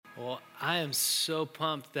Well, I am so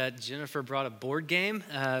pumped that Jennifer brought a board game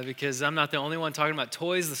because I'm not the only one talking about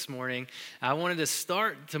toys this morning. I wanted to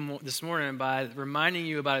start this morning by reminding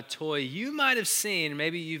you about a toy you might have seen.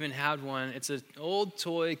 Maybe you even had one. It's an old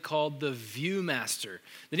toy called the Viewmaster.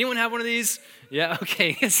 Did anyone have one of these? Yeah,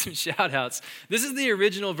 okay, get some shout outs. This is the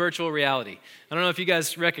original virtual reality. I don't know if you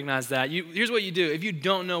guys recognize that. Here's what you do. If you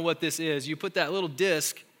don't know what this is, you put that little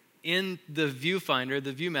disc in the viewfinder,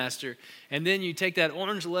 the Viewmaster, and then you take that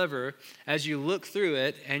orange lever as you look through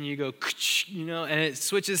it and you go, and it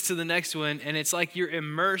switches to the next one, and it's like you're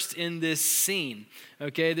immersed in this scene,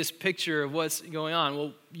 okay, this picture of what's going on.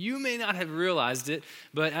 Well, you may not have realized it,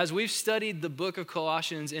 but as we've studied the book of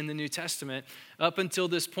Colossians in the New Testament up until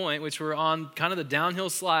this point, which we're on kind of the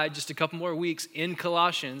downhill slide, just a couple more weeks in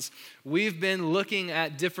Colossians, we've been looking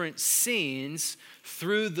at different scenes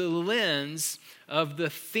through the lens of the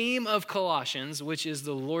theme of Colossians, which is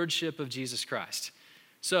the lordship of Jesus Christ.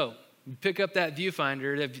 So you pick up that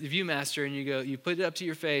viewfinder, the Viewmaster, and you put it up to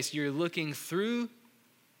your face. You're looking through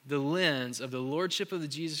the lens of the lordship of the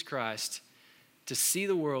Jesus Christ to see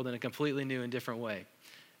the world in a completely new and different way.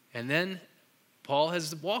 And then Paul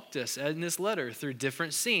has walked us in this letter through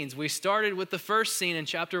different scenes. We started with the first scene in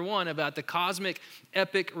chapter 1 about the cosmic,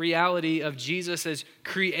 epic reality of Jesus as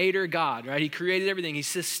creator God, right? He created everything. He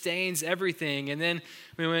sustains everything. And then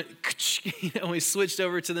we went, we switched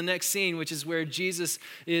over to the next scene, which is where Jesus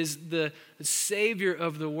is the Savior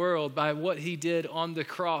of the world by what he did on the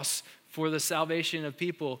cross for the salvation of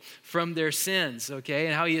people from their sins, okay?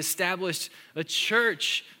 And how he established a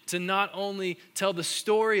church to not only tell the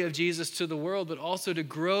story of Jesus to the world, but also to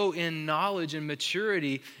grow in knowledge and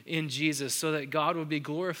maturity in Jesus so that God would be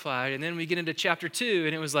glorified. And then we get into chapter 2,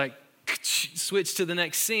 and it was like, switch to the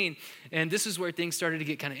next scene. And this is where things started to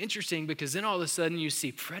get kind of interesting, because then all of a sudden you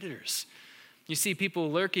see predators. You see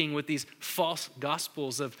people lurking with these false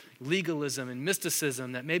gospels of legalism and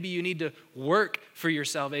mysticism, that maybe you need to work for your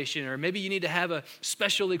salvation, or maybe you need to have a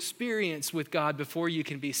special experience with God before you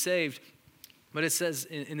can be saved. But it says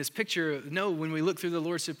in this picture, no, when we look through the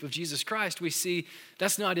lordship of Jesus Christ, we see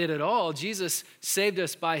that's not it at all. Jesus saved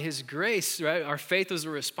us by his grace, right? Our faith was a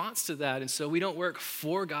response to that. And so we don't work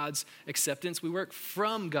for God's acceptance. We work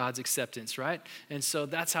from God's acceptance, right? And so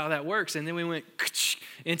that's how that works. And then we went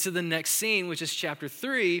into the next scene, which is chapter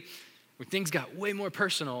 3, where things got way more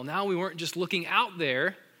personal. Now we weren't just looking out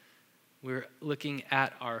there. We were looking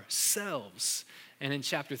at ourselves. And in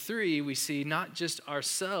chapter 3, we see not just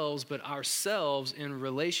ourselves, but ourselves in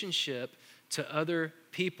relationship to other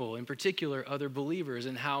people, in particular other believers,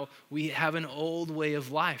 and how we have an old way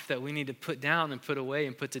of life that we need to put down and put away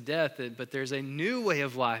and put to death. But there's a new way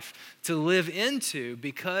of life to live into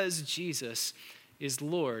because Jesus is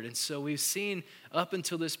Lord. And so we've seen up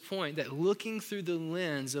until this point that looking through the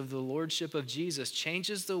lens of the lordship of Jesus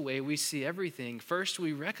changes the way we see everything. First,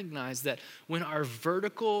 we recognize that when our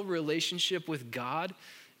vertical relationship with God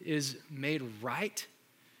is made right,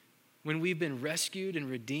 when we've been rescued and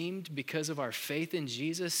redeemed because of our faith in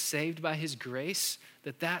Jesus, saved by his grace,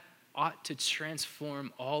 that ought to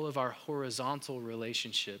transform all of our horizontal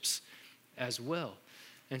relationships as well.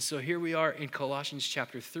 And so here we are in Colossians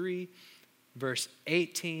chapter 3, verse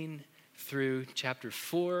 18 through chapter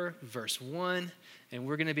 4, verse 1, and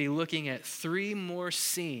we're going to be looking at 3 more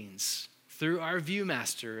scenes through our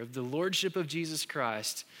Viewmaster of the lordship of Jesus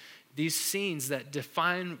Christ, these scenes that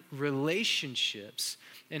define relationships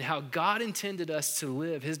and how God intended us to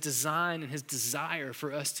live, his design and his desire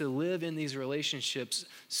for us to live in these relationships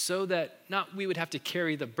so that not we would have to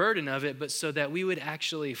carry the burden of it, but so that we would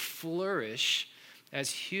actually flourish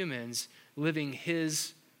as humans living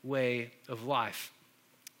his way of life.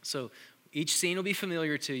 So each scene will be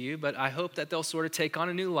familiar to you, but I hope that they'll sort of take on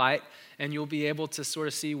a new light, and you'll be able to sort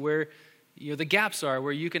of see where the gaps are,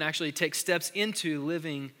 where you can actually take steps into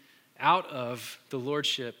living out of the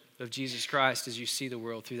lordship of Jesus Christ as you see the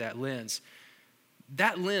world through that lens.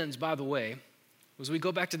 That lens, by the way, as we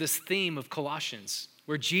go back to this theme of Colossians,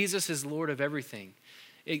 where Jesus is Lord of everything,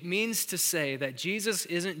 it means to say that Jesus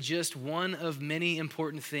isn't just one of many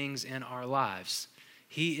important things in our lives.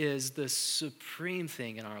 He is the supreme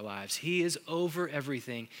thing in our lives. He is over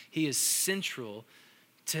everything. He is central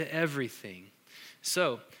to everything.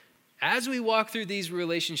 So, as we walk through these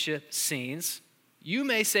relationship scenes, you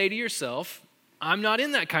may say to yourself, I'm not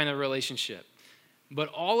in that kind of relationship. But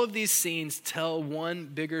all of these scenes tell one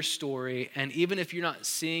bigger story, and even if you're not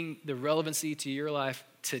seeing the relevancy to your life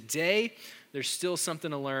today, there's still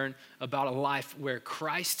something to learn about a life where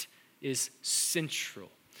Christ is central.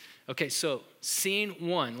 Okay, so scene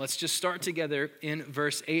 1, let's just start together in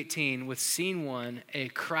verse 18 with scene 1, a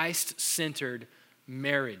Christ-centered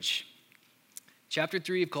marriage. Chapter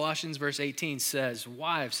 3 of Colossians verse 18 says,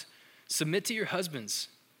 "Wives, submit to your husbands,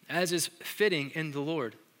 as is fitting in the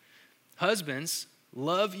Lord. Husbands,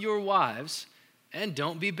 love your wives, and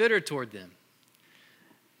don't be bitter toward them."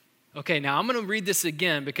 Okay, now I'm going to read this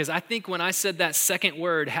again because I think when I said that second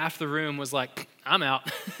word, half the room was like, I'm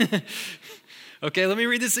out. Okay, let me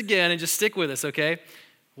read this again and just stick with us, okay?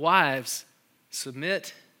 Wives,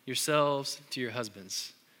 submit yourselves to your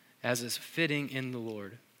husbands, as is fitting in the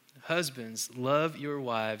Lord. Husbands, love your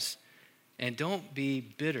wives, and don't be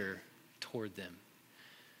bitter toward them.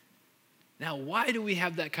 Now, why do we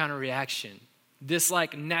have that kind of reaction? This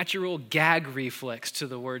like natural gag reflex to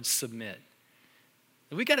the word submit.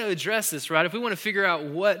 We got to address this, right? If we want to figure out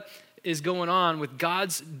what is going on with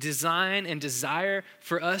God's design and desire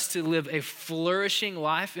for us to live a flourishing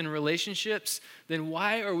life in relationships, then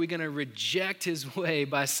why are we going to reject his way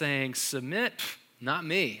by saying, submit? Pff, not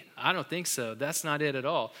me. I don't think so. That's not it at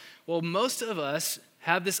all. Well, most of us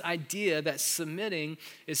have this idea that submitting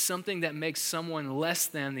is something that makes someone less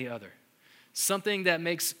than the other, something that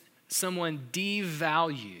makes someone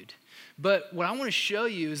devalued. But what I want to show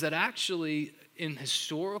you is that actually, in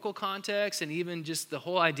historical context and even just the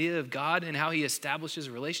whole idea of God and how he establishes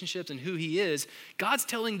relationships and who he is, God's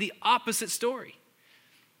telling the opposite story.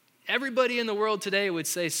 Everybody in the world today would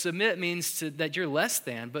say submit means that you're less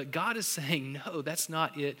than, but God is saying, no, that's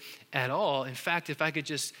not it at all. In fact, if I could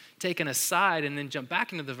just take an aside and then jump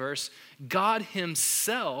back into the verse, God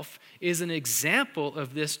himself is an example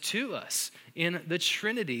of this to us in the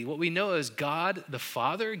Trinity. What we know is God the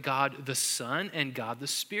Father, God the Son, and God the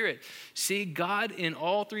Spirit. See, God in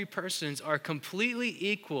all three persons are completely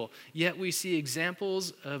equal, yet we see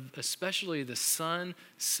examples of especially the Son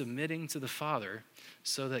submitting to the Father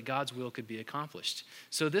so that God's will could be accomplished.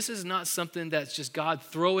 So this is not something that's just God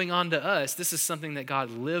throwing onto us. This is something that God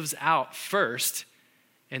lives out first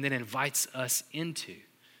and then invites us into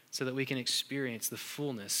so that we can experience the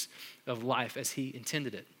fullness of life as he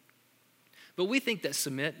intended it. But we think that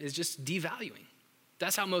submit is just devaluing.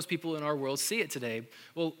 That's how most people in our world see it today.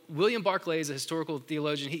 Well, William Barclay is a historical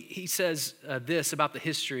theologian. He says this about the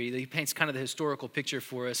history. He paints kind of the historical picture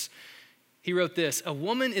for us. He wrote this: "A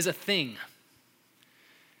woman is a thing.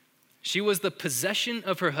 She was the possession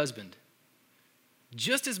of her husband,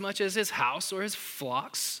 just as much as his house or his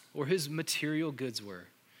flocks or his material goods were.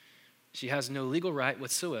 She has no legal right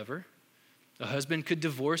whatsoever. A husband could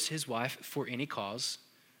divorce his wife for any cause,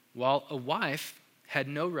 while a wife had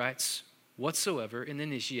no rights whatsoever in the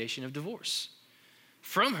initiation of divorce.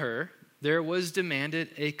 From her, there was demanded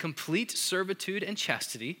a complete servitude and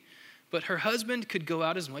chastity, but her husband could go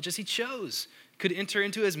out as much as he chose, could enter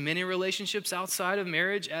into as many relationships outside of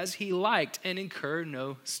marriage as he liked, and incur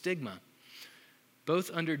no stigma.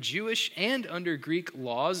 Both under Jewish and under Greek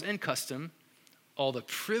laws and custom, all the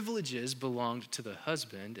privileges belonged to the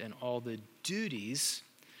husband and all the duties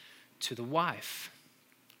to the wife."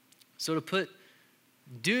 So to put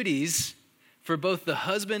duties for both the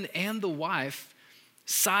husband and the wife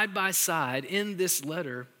side by side in this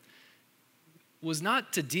letter was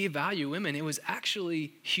not to devalue women. It was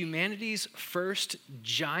actually humanity's first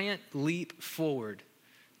giant leap forward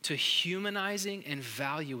to humanizing and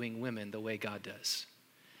valuing women the way God does.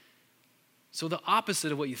 So the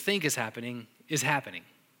opposite of what you think is happening is happening.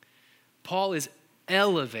 Paul is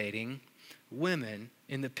elevating women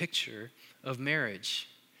in the picture of marriage.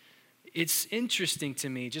 It's interesting to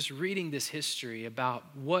me just reading this history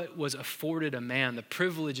about what was afforded a man, the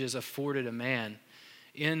privileges afforded a man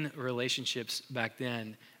in relationships back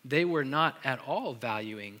then. They were not at all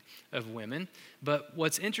valuing of women. But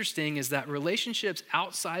what's interesting is that relationships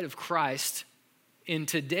outside of Christ in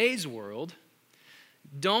today's world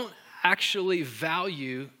don't actually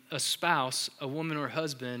value a spouse, a woman or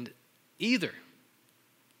husband either.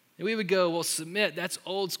 And we would go, well, submit, that's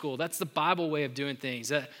old school. That's the Bible way of doing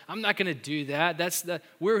things. I'm not going to do that.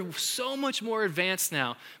 We're so much more advanced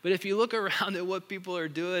now. But if you look around at what people are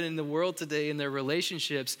doing in the world today in their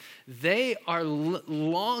relationships, they are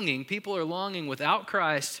longing, people are longing without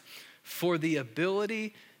Christ for the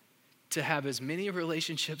ability to have as many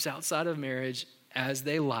relationships outside of marriage as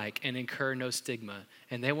they like and incur no stigma.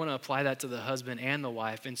 And they want to apply that to the husband and the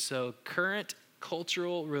wife. And so current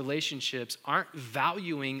cultural relationships aren't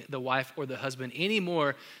valuing the wife or the husband any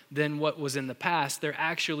more than what was in the past. They're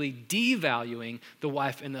actually devaluing the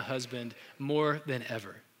wife and the husband more than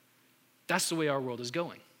ever. That's the way our world is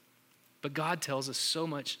going. But God tells us so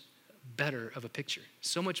much better of a picture,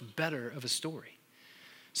 so much better of a story.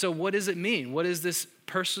 So what does it mean? What is this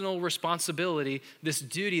personal responsibility, this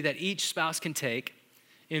duty that each spouse can take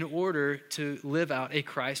in order to live out a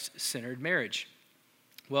Christ-centered marriage?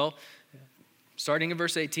 Well, Starting in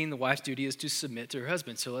verse 18, the wife's duty is to submit to her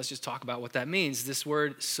husband. So let's just talk about what that means. This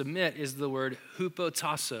word submit is the word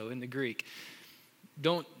hupotasso in the Greek.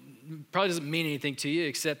 Probably doesn't mean anything to you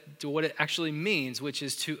except to what it actually means, which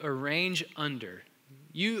is to arrange under.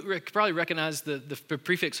 You probably recognize the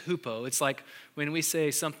prefix hupo. It's like when we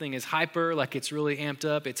say something is hyper, like it's really amped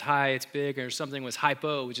up, it's high, it's big, or something was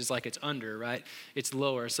hypo, which is like it's under, right? It's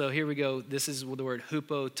lower. So here we go. This is the word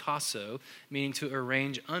hupotasso, meaning to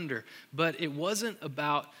arrange under. But it wasn't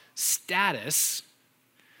about status.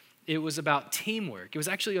 It was about teamwork. It was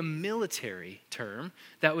actually a military term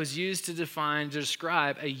that was used to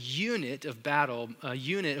describe a unit of battle, a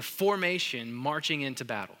unit of formation marching into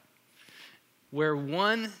battle, where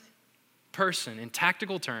one person, in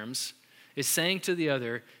tactical terms, is saying to the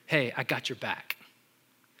other, hey, I got your back,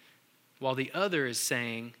 while the other is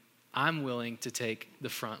saying, I'm willing to take the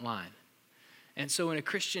front line. And so in a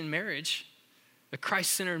Christian marriage, a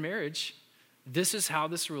Christ-centered marriage, this is how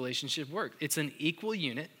this relationship works. It's an equal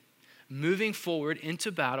unit moving forward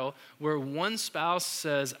into battle where one spouse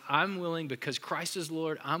says, I'm willing, because Christ is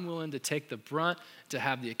Lord, I'm willing to take the brunt, to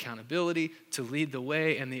have the accountability, to lead the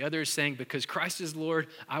way. And the other is saying, because Christ is Lord,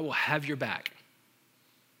 I will have your back.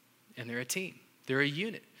 And they're a team. They're a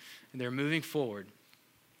unit. And they're moving forward.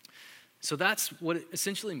 So that's what it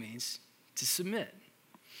essentially means to submit.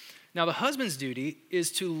 Now, the husband's duty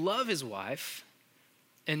is to love his wife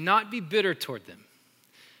and not be bitter toward them.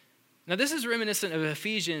 Now, this is reminiscent of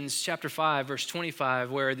Ephesians chapter 5, verse 25,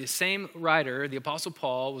 where the same writer, the Apostle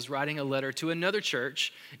Paul, was writing a letter to another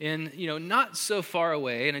church in, not so far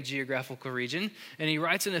away in a geographical region. And he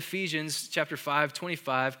writes in Ephesians chapter 5,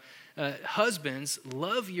 25, husbands,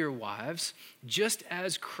 love your wives just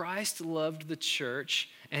as Christ loved the church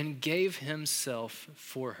and gave himself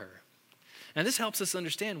for her. Now, this helps us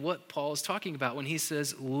understand what Paul is talking about when he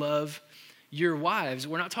says love your wives.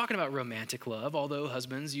 We're not talking about romantic love, although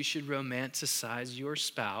husbands, you should romanticize your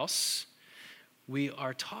spouse. We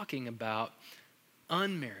are talking about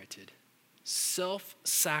unmerited,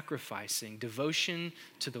 self-sacrificing devotion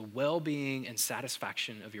to the well-being and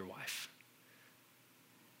satisfaction of your wife.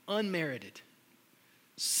 Unmerited,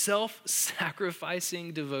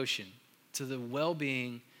 self-sacrificing devotion to the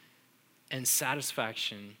well-being and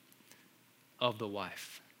satisfaction of the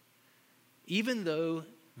wife. Even though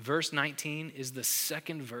verse 19 is the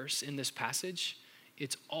second verse in this passage,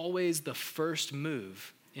 it's always the first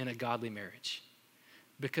move in a godly marriage.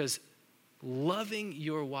 Because loving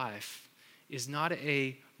your wife is not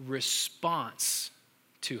a response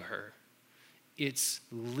to her, it's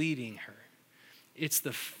leading her. It's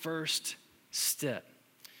the first step.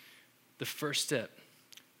 The first step,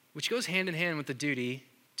 which goes hand in hand with the duty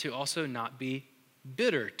to also not be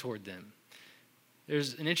bitter toward them.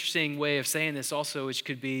 There's an interesting way of saying this also, which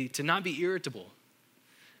could be to not be irritable.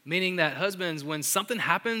 Meaning that husbands, when something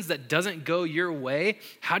happens that doesn't go your way,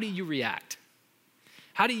 how do you react?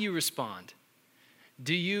 How do you respond?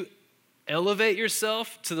 Do you elevate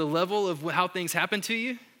yourself to the level of how things happen to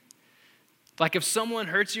you? Like if someone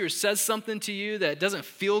hurts you or says something to you that doesn't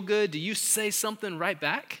feel good, do you say something right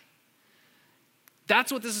back? That's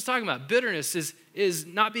what this is talking about. Bitterness is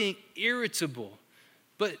not being irritable.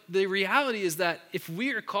 But the reality is that if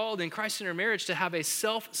we are called in Christ-centered marriage to have a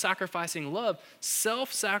self-sacrificing love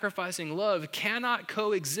cannot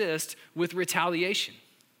coexist with retaliation.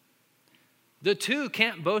 The two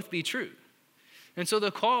can't both be true. And so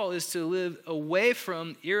the call is to live away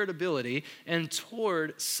from irritability and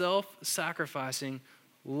toward self-sacrificing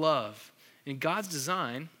love. In God's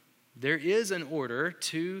design, there is an order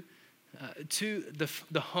to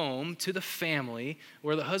the home, to the family,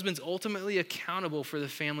 where the husband's ultimately accountable for the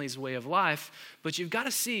family's way of life. But you've got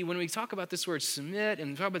to see, when we talk about this word submit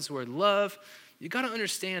and talk about this word love, you've got to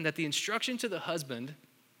understand that the instruction to the husband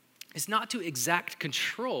is not to exact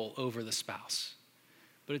control over the spouse,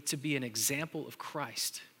 but to be an example of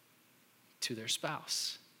Christ to their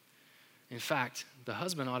spouse. In fact, the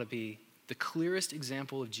husband ought to be the clearest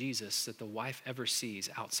example of Jesus that the wife ever sees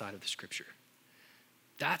outside of the scripture.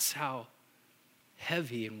 That's how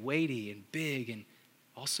heavy and weighty and big and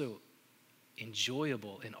also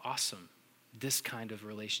enjoyable and awesome this kind of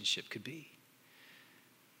relationship could be.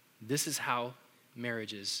 This is how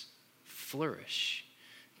marriages flourish.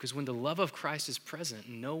 Because when the love of Christ is present,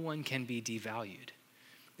 no one can be devalued.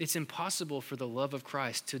 It's impossible for the love of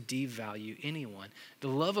Christ to devalue anyone. The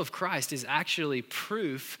love of Christ is actually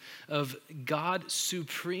proof of God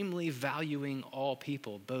supremely valuing all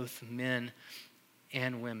people, both men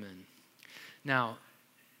and women. Now,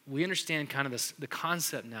 we understand kind of the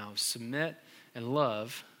concept now of submit and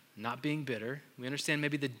love, not being bitter. We understand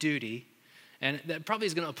maybe the duty. And that probably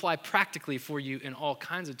is going to apply practically for you in all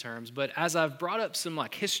kinds of terms. But as I've brought up some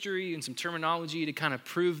like history and some terminology to kind of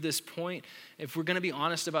prove this point, if we're going to be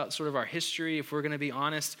honest about sort of our history, if we're going to be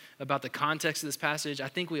honest about the context of this passage, I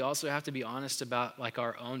think we also have to be honest about like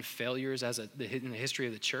our own failures in the history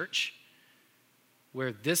of the church,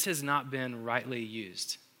 where this has not been rightly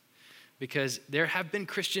used. Because there have been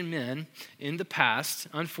Christian men in the past,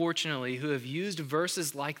 unfortunately, who have used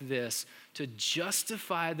verses like this to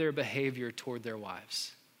justify their behavior toward their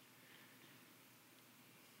wives.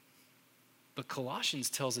 But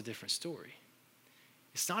Colossians tells a different story.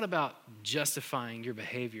 It's not about justifying your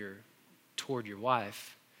behavior toward your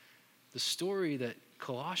wife. The story that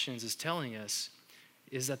Colossians is telling us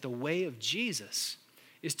is that the way of Jesus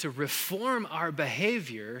is to reform our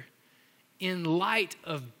behavior in light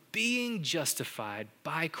of being justified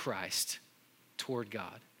by Christ toward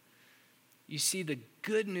God. You see, the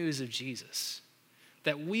good news of Jesus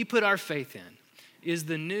that we put our faith in is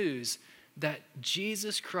the news that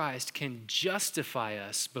Jesus Christ can justify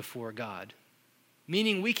us before God.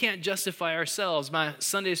 Meaning we can't justify ourselves. My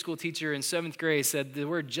Sunday school teacher in 7th grade said the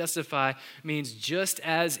word justify means just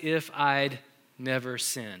as if I'd never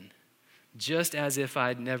sinned. Just as if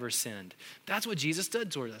I'd never sinned. That's what Jesus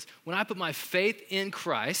did toward us. When I put my faith in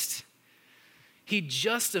Christ, he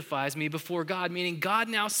justifies me before God, meaning God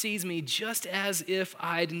now sees me just as if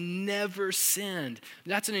I'd never sinned.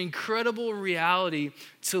 That's an incredible reality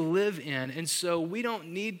to live in. And so we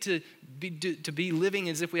don't need to be living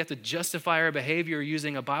as if we have to justify our behavior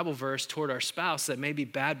using a Bible verse toward our spouse that may be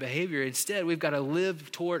bad behavior. Instead, we've got to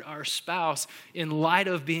live toward our spouse in light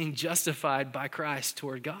of being justified by Christ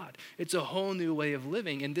toward God. It's a whole new way of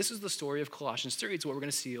living. And this is the story of Colossians 3. It's what we're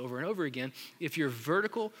going to see over and over again. If your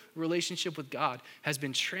vertical relationship with God has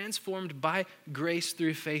been transformed by grace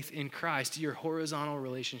through faith in Christ, your horizontal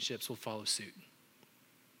relationships will follow suit.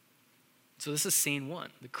 So this is scene 1,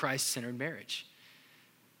 the Christ-centered marriage.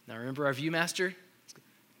 Now remember our Viewmaster?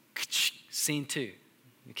 Scene 2,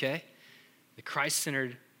 okay? The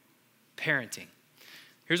Christ-centered parenting.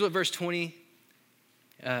 Here's what verse 20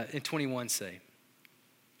 and 21 say.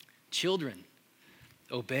 Children,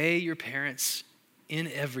 obey your parents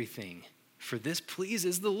in everything, for this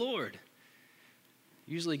pleases the Lord.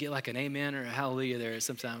 Usually get like an amen or a hallelujah there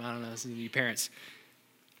sometime. I don't know, some of you parents.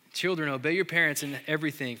 Children, obey your parents in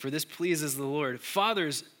everything, for this pleases the Lord.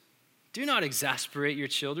 Fathers, do not exasperate your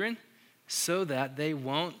children so that they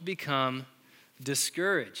won't become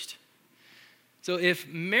discouraged. So if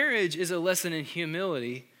marriage is a lesson in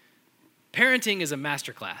humility, parenting is a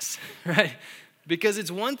masterclass, right? Because it's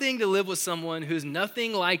one thing to live with someone who's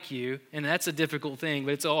nothing like you, and that's a difficult thing,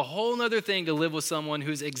 but it's a whole other thing to live with someone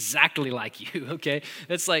who's exactly like you, okay?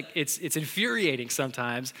 It's like, it's infuriating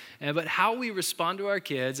sometimes, but how we respond to our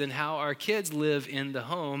kids and how our kids live in the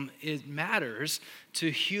home, it matters to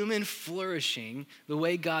human flourishing the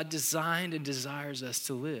way God designed and desires us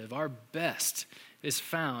to live. Our best is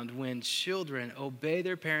found when children obey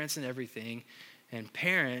their parents in everything, and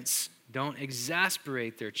parents don't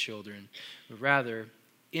exasperate their children, but rather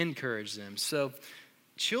encourage them. So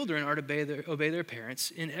children are to obey their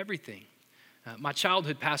parents in everything. My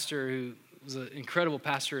childhood pastor, who was an incredible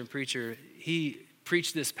pastor and preacher, he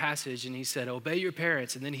preached this passage and he said, obey your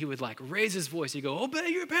parents. And then he would like raise his voice. He'd go, obey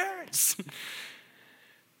your parents.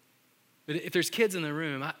 But if there's kids in the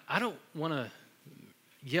room, I don't want to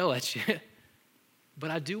yell at you,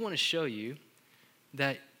 but I do want to show you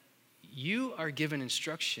that you are given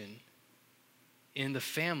instruction in the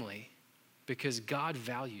family because God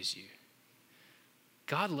values you.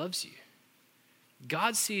 God loves you.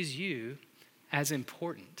 God sees you as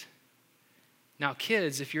important. Now,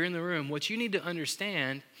 kids, if you're in the room, what you need to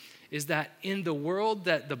understand is that in the world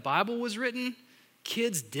that the Bible was written,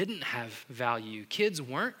 kids didn't have value. Kids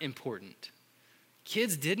weren't important.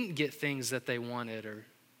 Kids didn't get things that they wanted or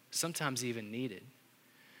sometimes even needed.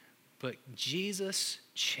 But Jesus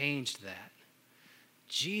changed that.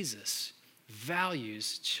 Jesus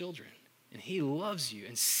values children, and he loves you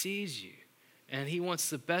and sees you, and he wants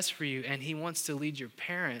the best for you, and he wants to lead your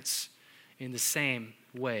parents in the same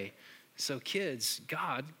way. So kids,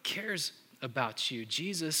 God cares about you.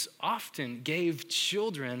 Jesus often gave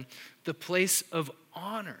children the place of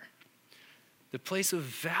honor, the place of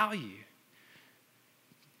value.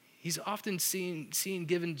 He's often seen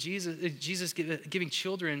giving giving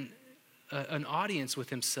children an audience with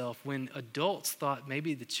himself when adults thought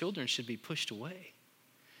maybe the children should be pushed away.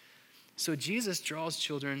 So Jesus draws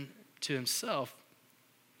children to himself,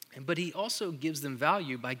 but he also gives them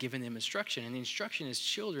value by giving them instruction. And the instruction is,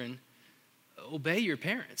 children, obey your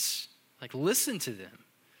parents. Like, listen to them.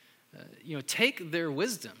 Take their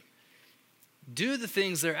wisdom. do the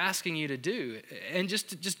things they're asking you to do, and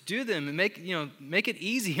just do them and make it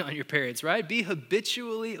easy on your parents, right? Be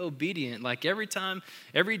habitually obedient, like every time,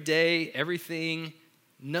 every day, everything,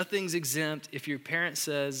 nothing's exempt. If your parent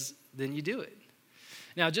says, then you do it.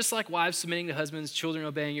 Now, just like wives submitting to husbands, children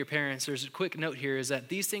obeying your parents, there's a quick note here is that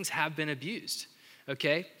these things have been abused,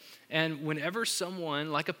 okay? And whenever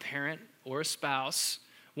someone like a parent or a spouse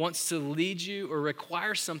wants to lead you or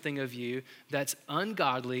require something of you that's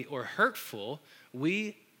ungodly or hurtful,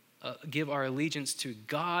 we give our allegiance to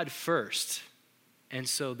God first. And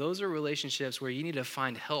so those are relationships where you need to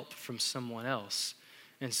find help from someone else.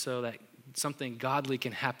 And so that something godly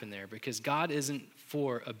can happen there, because God isn't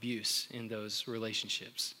for abuse in those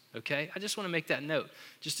relationships, okay? I just want to make that note,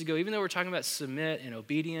 just to go, even though we're talking about submit and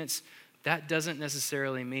obedience, that doesn't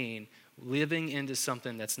necessarily mean living into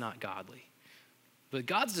something that's not godly. But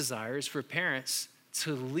God's desire is for parents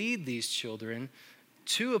to lead these children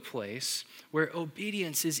to a place where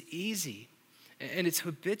obedience is easy and it's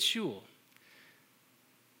habitual.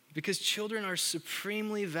 Because children are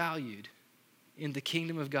supremely valued in the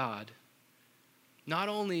kingdom of God. Not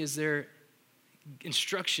only is there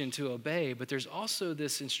instruction to obey, but there's also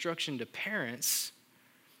this instruction to parents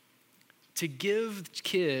to give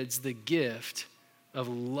kids the gift of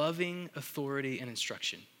loving authority and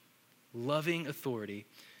instruction. Loving authority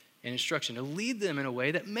and instruction, to lead them in a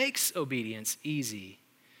way that makes obedience easy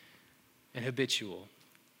and habitual.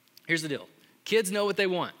 Here's the deal. Kids know what they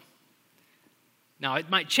want. Now, it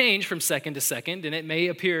might change from second to second, and it may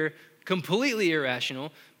appear completely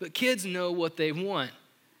irrational, but kids know what they want.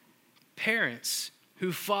 Parents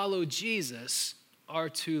who follow Jesus are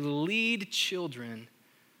to lead children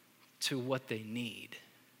to what they need,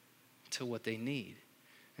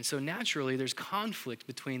 And so naturally, there's conflict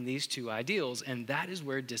between these two ideals, and that is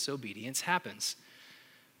where disobedience happens.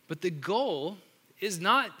 But the goal is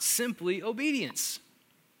not simply obedience.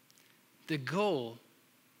 The goal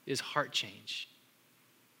is heart change.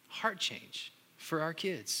 Heart change for our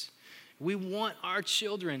kids. We want our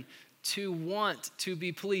children to want to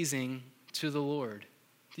be pleasing to the Lord.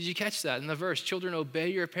 Did you catch that in the verse? Children, obey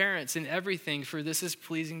your parents in everything, for this is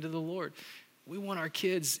pleasing to the Lord. We want our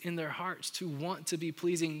kids in their hearts to want to be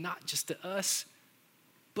pleasing, not just to us,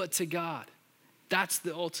 but to God. That's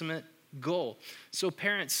the ultimate goal. So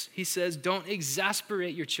parents, he says, don't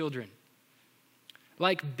exasperate your children.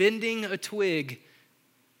 Like bending a twig,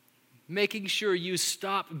 making sure you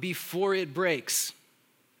stop before it breaks.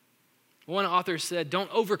 One author said, don't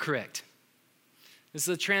overcorrect. This is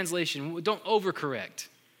a translation. Don't overcorrect,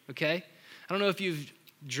 okay? I don't know if you've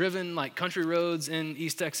driven like country roads in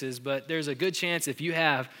East Texas, but there's a good chance if you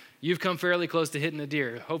have, you've come fairly close to hitting a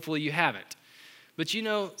deer. Hopefully you haven't. But you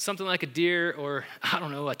know, something like a deer or, I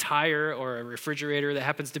don't know, a tire or a refrigerator that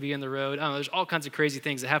happens to be in the road. I don't know, there's all kinds of crazy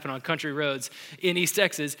things that happen on country roads in East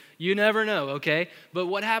Texas. You never know, okay? But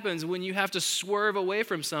what happens when you have to swerve away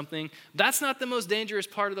from something, that's not the most dangerous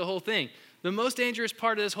part of the whole thing. The most dangerous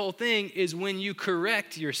part of this whole thing is when you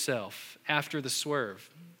correct yourself after the swerve,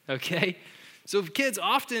 okay? So kids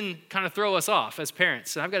often kind of throw us off as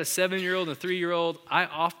parents. So I've got a 7-year-old and a 3-year-old. I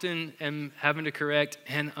often am having to correct,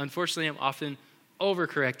 and unfortunately I'm often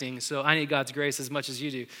overcorrecting, so I need God's grace as much as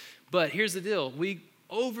you do. But here's the deal. We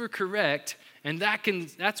overcorrect, and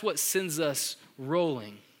that's what sends us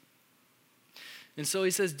rolling. And so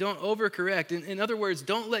he says, don't overcorrect. In other words,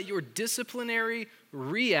 don't let your disciplinary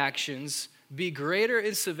reactions be greater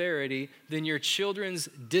in severity than your children's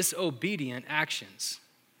disobedient actions.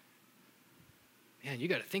 Man, you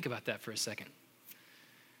got to think about that for a second.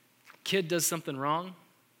 Kid does something wrong,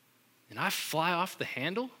 and I fly off the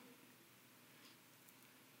handle?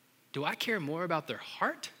 Do I care more about their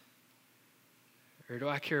heart? Or do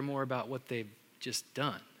I care more about what they've just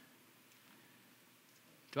done?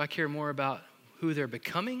 Do I care more about who they're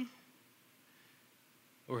becoming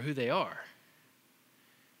or who they are?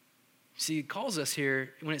 See, it calls us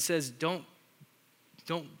here when it says don't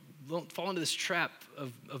fall into this trap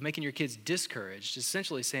of making your kids discouraged. It's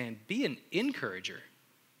essentially saying be an encourager.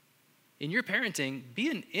 In your parenting, be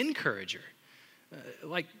an encourager.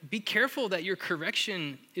 Be careful that your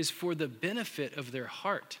correction is for the benefit of their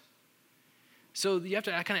heart. So you have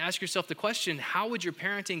to kind of ask yourself the question, how would your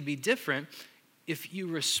parenting be different if you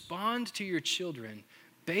respond to your children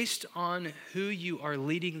based on who you are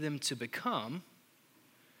leading them to become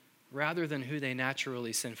rather than who they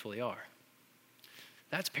naturally sinfully are?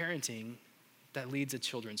 That's parenting that leads a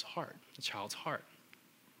child's heart.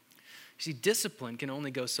 You see, discipline can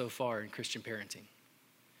only go so far in Christian parenting.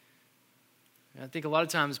 I think a lot of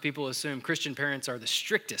times people assume Christian parents are the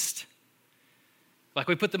strictest. Like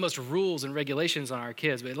we put the most rules and regulations on our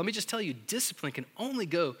kids. But let me just tell you, discipline can only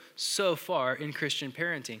go so far in Christian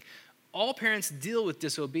parenting. All parents deal with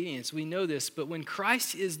disobedience. We know this. But when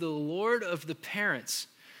Christ is the Lord of the parents,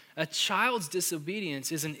 a child's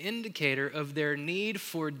disobedience is an indicator of their need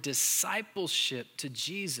for discipleship to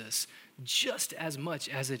Jesus just as much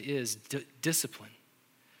as it is discipline.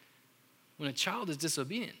 When a child is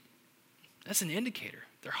disobedient, that's an indicator.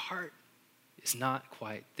 Their heart is not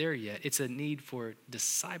quite there yet. It's a need for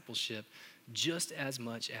discipleship just as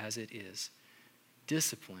much as it is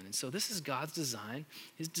discipline. And so this is God's design,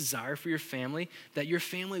 his desire for your family, that your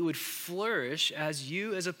family would flourish as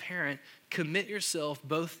you as a parent commit yourself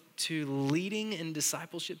both to leading in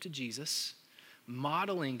discipleship to Jesus,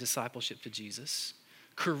 modeling discipleship to Jesus,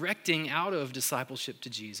 correcting out of discipleship to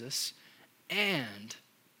Jesus, and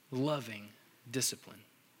loving discipline.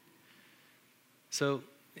 So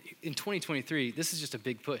in 2023, this is just a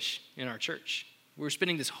big push in our church. We're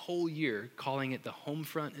spending this whole year calling it the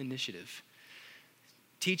Homefront Initiative,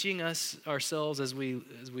 teaching us ourselves as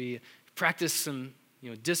we practice some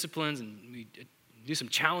disciplines and we do some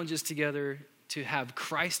challenges together to have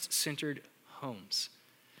Christ-centered homes.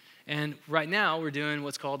 And right now, we're doing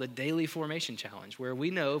what's called a daily formation challenge, where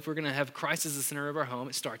we know if we're going to have Christ as the center of our home,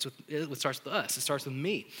 it starts with us. It starts with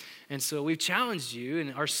me. And so we've challenged you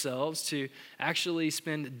and ourselves to actually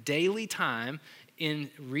spend daily time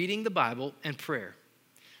in reading the Bible and prayer,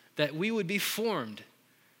 that we would be formed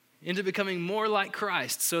into becoming more like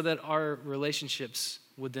Christ so that our relationships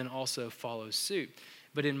would then also follow suit.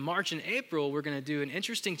 But in March and April, we're going to do an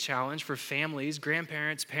interesting challenge for families,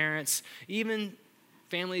 grandparents, parents, even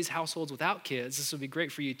families, households without kids. This will be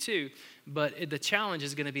great for you too. But the challenge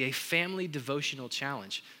is going to be a family devotional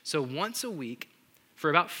challenge. So once a week, for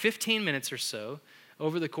about 15 minutes or so,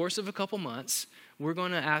 over the course of a couple months, we're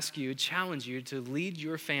going to challenge you to lead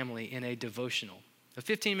your family in a devotional. A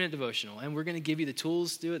 15-minute devotional, and we're going to give you the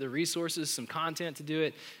tools to do it, the resources, some content to do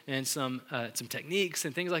it, and some techniques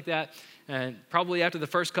and things like that. And probably after the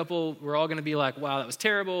first couple, we're all going to be like, wow, that was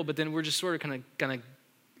terrible, but then we're just sort of kind of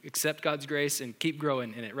accept God's grace and keep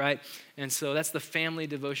growing in it, right? And so that's the family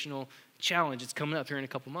devotional challenge. It's coming up here in a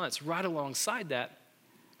couple months. Right alongside that,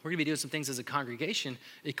 we're going to be doing some things as a congregation,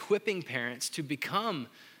 equipping parents to become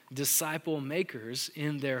disciple makers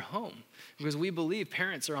in their home, because we believe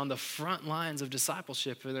parents are on the front lines of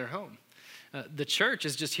discipleship for their home. The church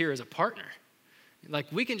is just here as a partner. Like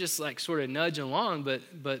we can just sort of nudge along,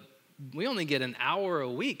 but we only get an hour a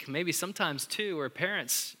week, maybe sometimes two, where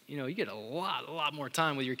parents, you get a lot more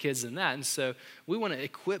time with your kids than that. And so we want to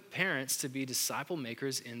equip parents to be disciple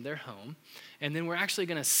makers in their home. And then we're actually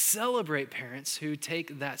going to celebrate parents who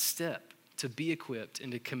take that step to be equipped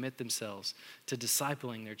and to commit themselves to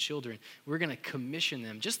discipling their children. We're going to commission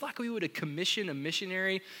them, just like we would commission a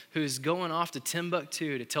missionary who's going off to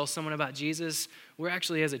Timbuktu to tell someone about Jesus. We're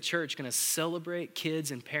actually, as a church, going to celebrate kids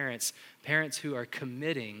and parents who are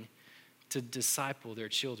committing to disciple their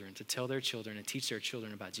children, to tell their children and teach their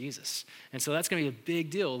children about Jesus. And so that's going to be a big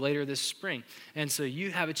deal later this spring. And so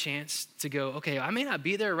you have a chance to go, okay, I may not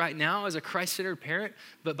be there right now as a Christ-centered parent,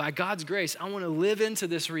 but by God's grace, I want to live into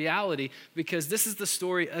this reality, because this is the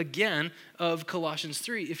story, again, of Colossians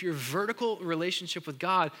 3. If your vertical relationship with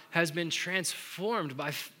God has been transformed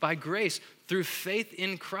by grace through faith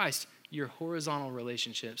in Christ, your horizontal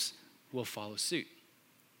relationships will follow suit.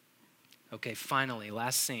 Okay, finally,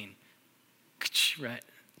 last scene. Right,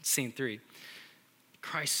 scene 3,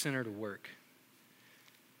 Christ-centered work.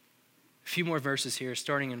 A few more verses here,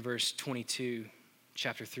 starting in verse 22,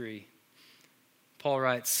 chapter 3. Paul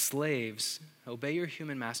writes, "Slaves, obey your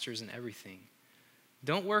human masters in everything.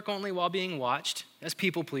 Don't work only while being watched as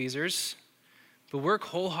people pleasers, but work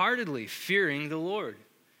wholeheartedly, fearing the Lord.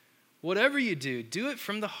 Whatever you do, do it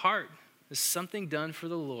from the heart, as something done for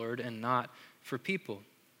the Lord and not for people,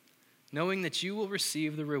 knowing that you will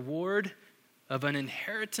receive the reward of an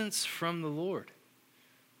inheritance from the Lord.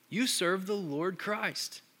 You serve the Lord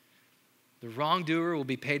Christ. The wrongdoer will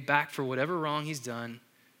be paid back for whatever wrong he's done,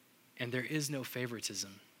 and there is no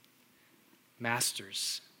favoritism.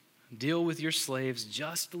 Masters, deal with your slaves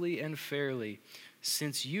justly and fairly,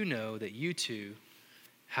 since you know that you too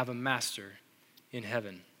have a master in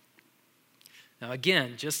heaven." Now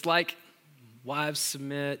again, just like wives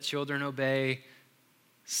submit, children obey,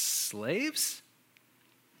 slaves?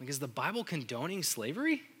 Is the Bible condoning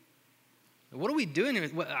slavery? What are we doing here?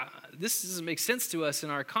 This doesn't make sense to us in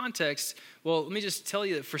our context. Well, let me just tell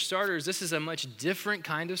you that for starters, this is a much different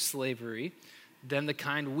kind of slavery than the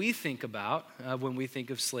kind we think about when we think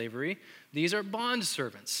of slavery. These are bond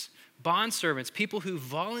servants. Bondservants, people who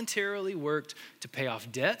voluntarily worked to pay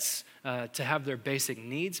off debts, to have their basic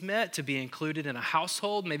needs met, to be included in a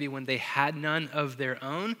household, maybe when they had none of their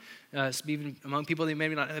own, even among people they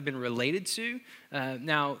maybe not have been related to.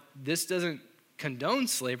 Now, this doesn't condone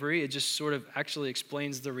slavery. It just sort of actually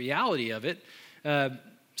explains the reality of it.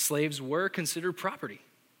 Slaves were considered property,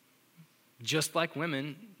 just like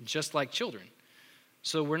women, just like children.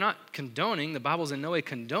 So we're not condoning, the Bible's in no way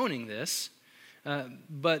condoning this.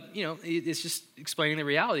 But, it's just explaining the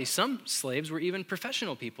reality. Some slaves were even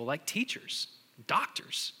professional people, like teachers,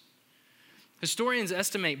 doctors. Historians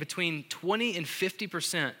estimate between 20 and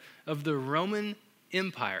 50% of the Roman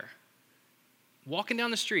Empire, walking down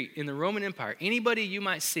the street in the Roman Empire, anybody you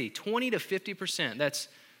might see, 20 to 50%, that's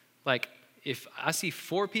like, if I see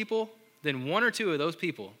 4 people, then 1 or 2 of those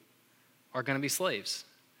people are going to be slaves.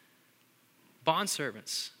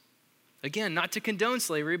 Bondservants. Again, not to condone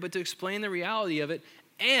slavery, but to explain the reality of it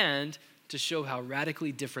and to show how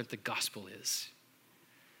radically different the gospel is.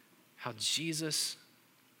 How Jesus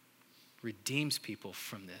redeems people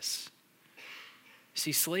from this.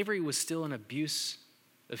 See, slavery was still an abuse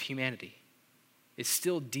of humanity. It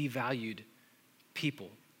still devalued people,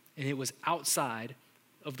 and it was outside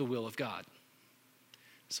of the will of God.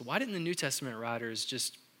 So why didn't the New Testament writers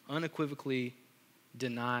just unequivocally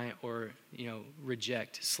deny or,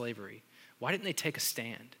 reject slavery? Why didn't they take a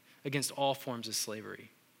stand against all forms of slavery?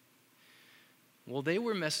 Well, they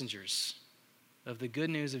were messengers of the good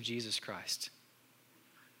news of Jesus Christ.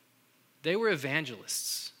 They were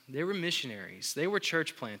evangelists. They were missionaries. They were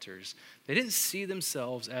church planters. They didn't see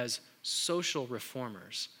themselves as social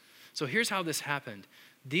reformers. So here's how this happened.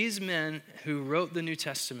 These men who wrote the New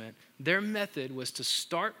Testament, their method was to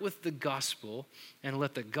start with the gospel and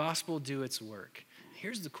let the gospel do its work.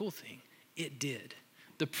 Here's the cool thing. It did.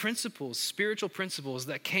 The principles, spiritual principles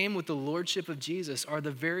that came with the lordship of Jesus are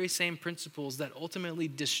the very same principles that ultimately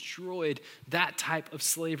destroyed that type of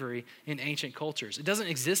slavery in ancient cultures. It doesn't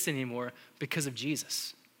exist anymore because of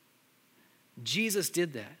Jesus. Jesus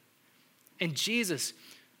did that. And Jesus,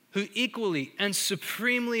 who equally and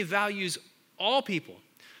supremely values all people,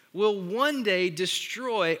 will one day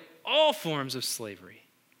destroy all forms of slavery.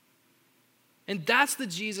 And that's the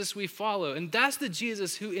Jesus we follow. And that's the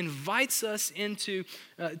Jesus who invites us into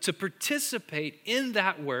to participate in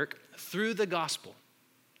that work through the gospel.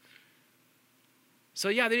 So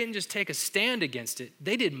they didn't just take a stand against it.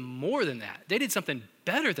 They did more than that. They did something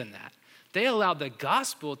better than that. They allowed the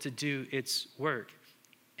gospel to do its work,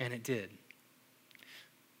 and it did.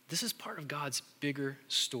 This is part of God's bigger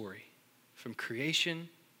story. From creation,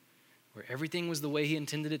 where everything was the way he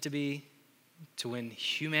intended it to be, to when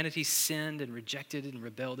humanity sinned and rejected and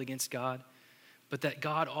rebelled against God, but that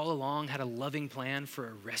God all along had a loving plan for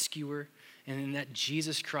a rescuer, and in that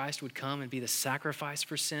Jesus Christ would come and be the sacrifice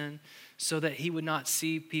for sin so that he would not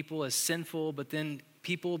see people as sinful, but then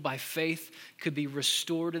people by faith could be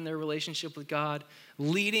restored in their relationship with God,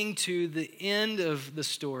 leading to the end of the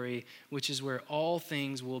story, which is where all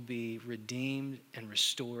things will be redeemed and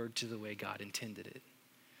restored to the way God intended it.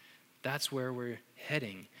 That's where we're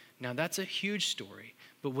heading. Now, that's a huge story,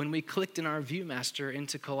 but when we clicked in our Viewmaster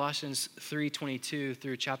into Colossians 3:22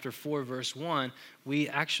 through chapter 4, verse 1, we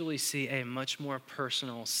actually see a much more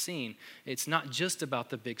personal scene. It's not just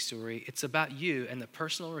about the big story, it's about you and the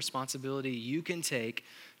personal responsibility you can take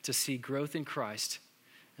to see growth in Christ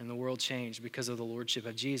and the world change because of the lordship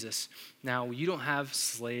of Jesus. Now, you don't have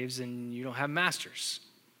slaves and you don't have masters,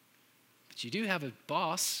 but you do have a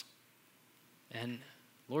boss and,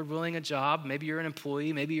 Lord willing, a job. Maybe you're an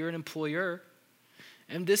employee, maybe you're an employer.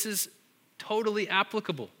 And this is totally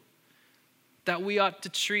applicable, that we ought to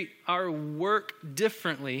treat our work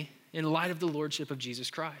differently in light of the lordship of Jesus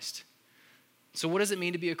Christ. So what does it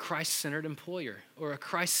mean to be a Christ-centered employer or a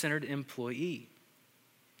Christ-centered employee?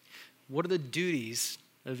 What are the duties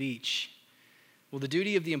of each? Well, the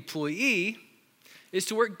duty of the employee is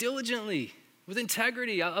to work diligently with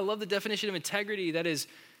integrity. I love the definition of integrity. That is,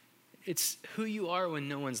 it's who you are when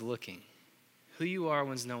no one's looking. Who you are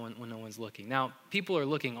when no one's looking. Now, people are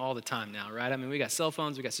looking all the time now, right? I mean, we got cell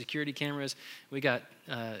phones, we got security cameras, we got,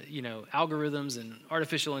 algorithms and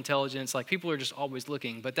artificial intelligence. Like, people are just always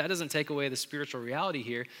looking, but that doesn't take away the spiritual reality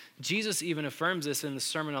here. Jesus even affirms this in the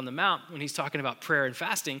Sermon on the Mount when he's talking about prayer and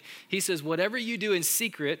fasting. He says, whatever you do in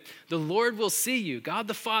secret, the Lord will see you. God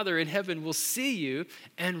the Father in heaven will see you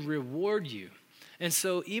and reward you. And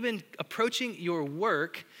so even approaching your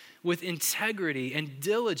work with integrity and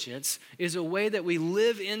diligence is a way that we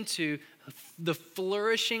live into the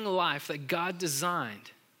flourishing life that God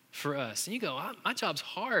designed for us. And you go, my job's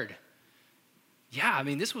hard. Yeah, I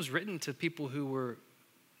mean, this was written to people who were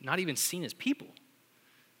not even seen as people.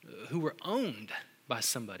 who were owned by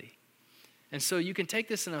somebody. And so you can take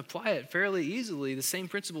this and apply it fairly easily. The same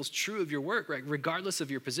principle is true of your work, right? Regardless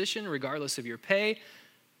of your position, regardless of your pay,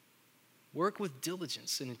 work with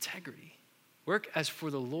diligence and integrity. Work as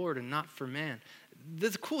for the Lord and not for man.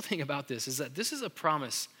 The cool thing about this is that this is a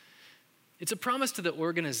promise. It's a promise to the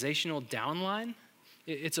organizational downline.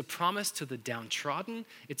 It's a promise to the downtrodden.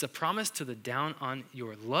 It's a promise to the down on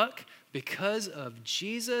your luck. Because of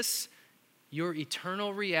Jesus, your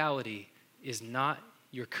eternal reality is not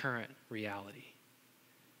your current reality.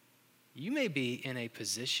 You may be in a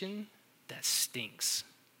position that stinks.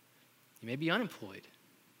 You may be unemployed.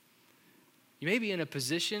 You may be in a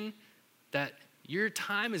position that your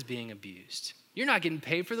time is being abused. You're not getting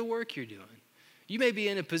paid for the work you're doing. You may be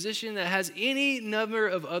in a position that has any number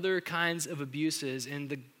of other kinds of abuses. And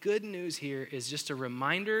the good news here is just a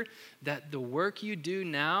reminder that the work you do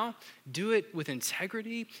now, do it with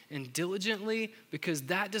integrity and diligently, because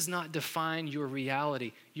that does not define your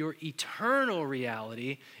reality. Your eternal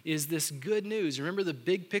reality is this good news. Remember the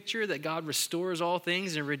big picture that God restores all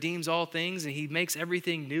things and redeems all things and he makes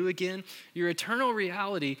everything new again? Your eternal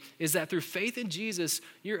reality is that through faith in Jesus,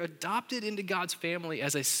 you're adopted into God's family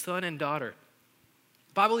as a son and daughter.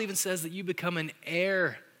 The Bible even says that you become an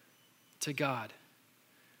heir to God,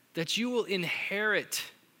 that you will inherit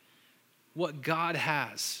what God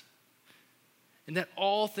has, and that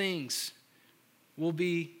all things will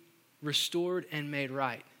be restored and made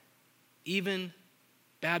right, even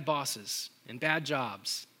bad bosses and bad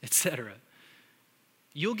jobs, etc.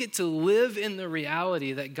 You'll get to live in the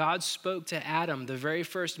reality that God spoke to Adam, the very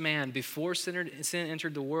first man, before sin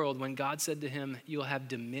entered the world, when God said to him, you'll have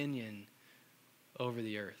dominion over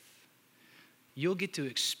the earth. You'll get to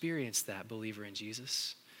experience that, believer in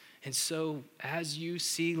Jesus. And so as you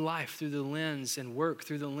see life through the lens and work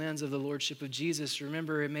through the lens of the lordship of Jesus,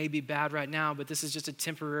 remember it may be bad right now, but this is just a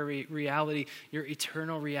temporary reality. Your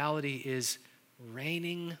eternal reality is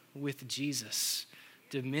reigning with Jesus,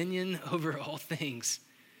 dominion over all things,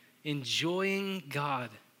 enjoying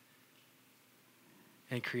God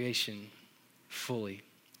and creation fully.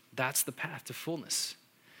 That's the path to fullness.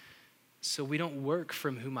 So we don't work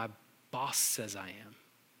from who my boss says I am.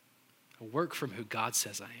 I work from who God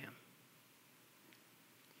says I am.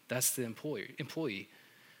 That's the employee.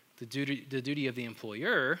 The duty of the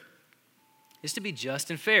employer is to be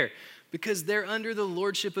just and fair, because they're under the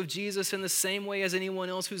lordship of Jesus in the same way as anyone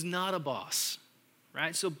else who's not a boss,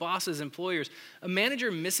 right? So bosses, employers, a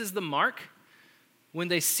manager misses the mark when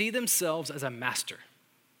they see themselves as a master.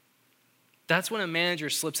 That's when a manager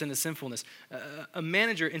slips into sinfulness. A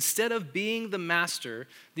manager, instead of being the master,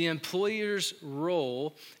 the employer's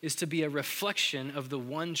role is to be a reflection of the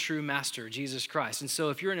one true master, Jesus Christ. And so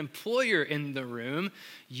if you're an employer in the room,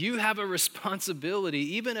 you have a responsibility,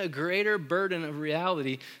 even a greater burden of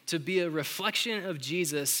reality, to be a reflection of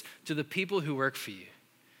Jesus to the people who work for you.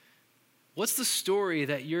 What's the story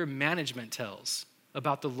that your management tells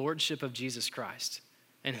about the lordship of Jesus Christ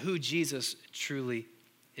and who Jesus truly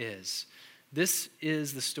is? This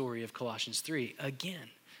is the story of Colossians 3. Again,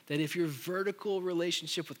 that if your vertical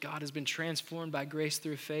relationship with God has been transformed by grace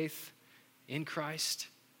through faith in Christ,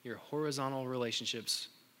 your horizontal relationships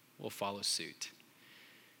will follow suit.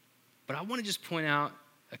 But I want to just point out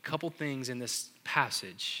a couple things in this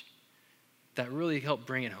passage that really help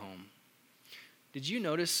bring it home. Did you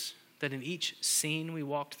notice that in each scene we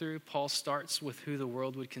walked through, Paul starts with who the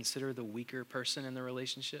world would consider the weaker person in the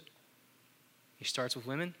relationship? He starts with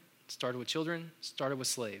women. Started with children, started with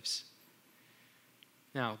slaves.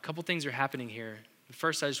 Now, a couple things are happening here.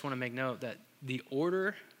 First, I just want to make note that the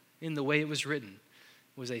order in the way it was written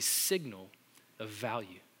was a signal of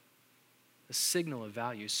value. A signal of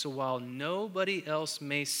value. So while nobody else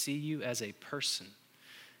may see you as a person,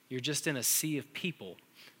 you're just in a sea of people,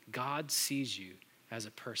 God sees you as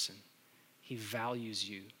a person. He values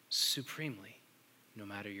you supremely. No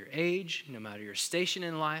matter your age, no matter your station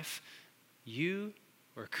in life, you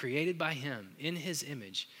were created by him in his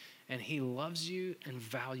image, and he loves you and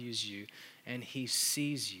values you, and he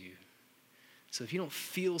sees you. So if you don't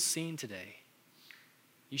feel seen today,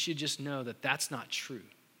 you should just know that that's not true.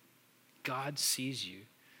 God sees you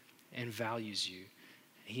and values you.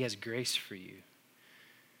 He has grace for you.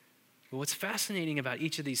 But what's fascinating about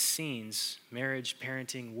each of these scenes, marriage,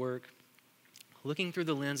 parenting, work, looking through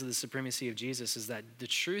the lens of the supremacy of Jesus, is that the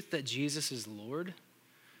truth that Jesus is Lord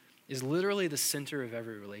is literally the center of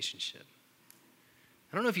every relationship.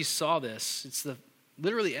 I don't know if you saw this.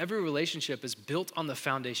 Literally every relationship is built on the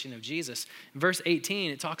foundation of Jesus. In verse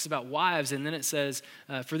 18, it talks about wives, and then it says,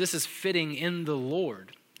 for this is fitting in the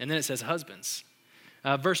Lord. And then it says husbands.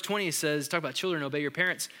 Verse 20 says, talk about children, obey your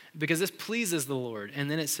parents, because this pleases the Lord. And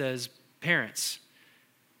then it says, parents.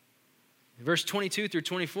 Verse 22 through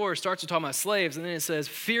 24 starts to talk about slaves, and then it says,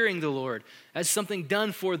 fearing the Lord, as something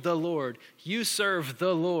done for the Lord. You serve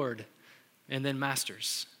the Lord. And then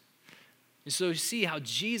masters. And so you see how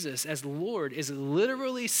Jesus as Lord is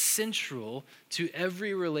literally central to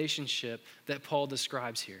every relationship that Paul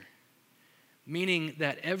describes here. Meaning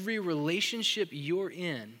that every relationship you're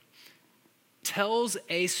in tells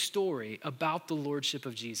a story about the lordship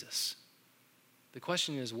of Jesus. The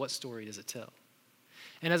question is, what story does it tell?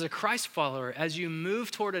 And as a Christ follower, as you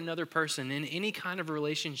move toward another person in any kind of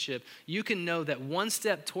relationship, you can know that one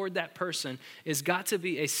step toward that person has got to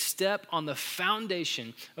be a step on the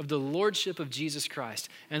foundation of the lordship of Jesus Christ,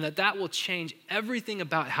 and that will change everything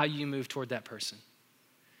about how you move toward that person.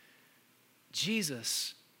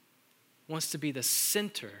 Jesus wants to be the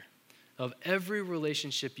center of every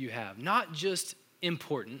relationship you have, not just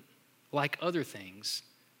important like other things,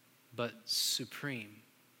 but supreme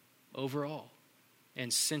overall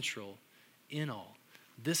and central in all.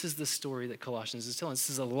 This is the story that Colossians is telling. This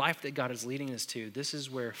is a life that God is leading us to. This is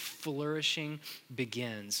where flourishing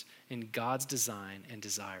begins in God's design and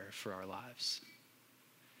desire for our lives.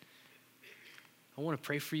 I want to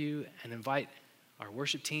pray for you and invite our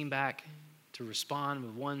worship team back to respond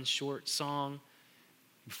with one short song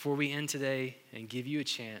before we end today and give you a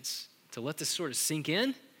chance to let this sort of sink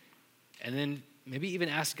in, and then maybe even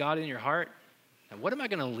ask God in your heart, now what am I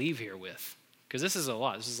going to leave here with? Because this is a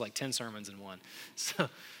lot. This is like 10 sermons in one. So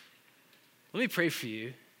let me pray for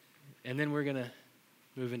you, and then we're going to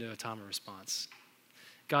move into a time of response.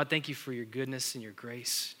 God, thank you for your goodness and your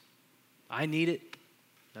grace. I need it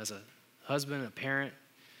as a husband, a parent,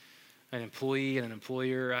 an employee, and an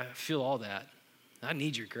employer. I feel all that. I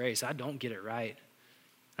need your grace. I don't get it right.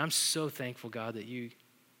 I'm so thankful, God, that you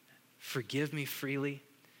forgive me freely,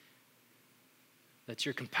 that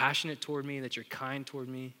you're compassionate toward me, that you're kind toward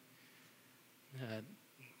me.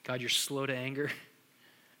 God, you're slow to anger.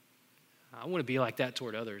 I want to be like that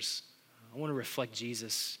toward others. I want to reflect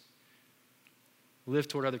Jesus, live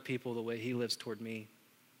toward other people the way he lives toward me.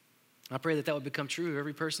 I pray that would become true of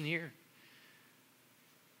every person here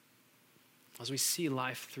as we see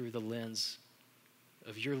life through the lens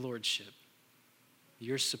of your lordship,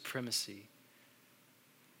 your supremacy.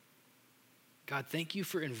 God, thank you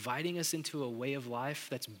for inviting us into a way of life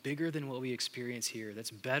that's bigger than what we experience here,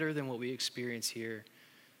 that's better than what we experience here,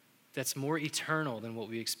 that's more eternal than what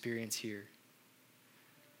we experience here.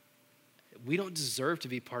 We don't deserve to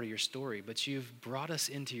be part of your story, but you've brought us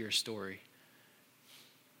into your story,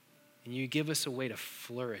 and you give us a way to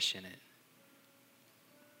flourish in it.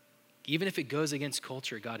 Even if it goes against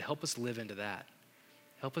culture, God, help us live into that.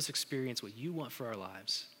 Help us experience what you want for our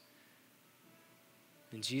lives.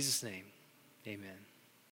 In Jesus' name, amen.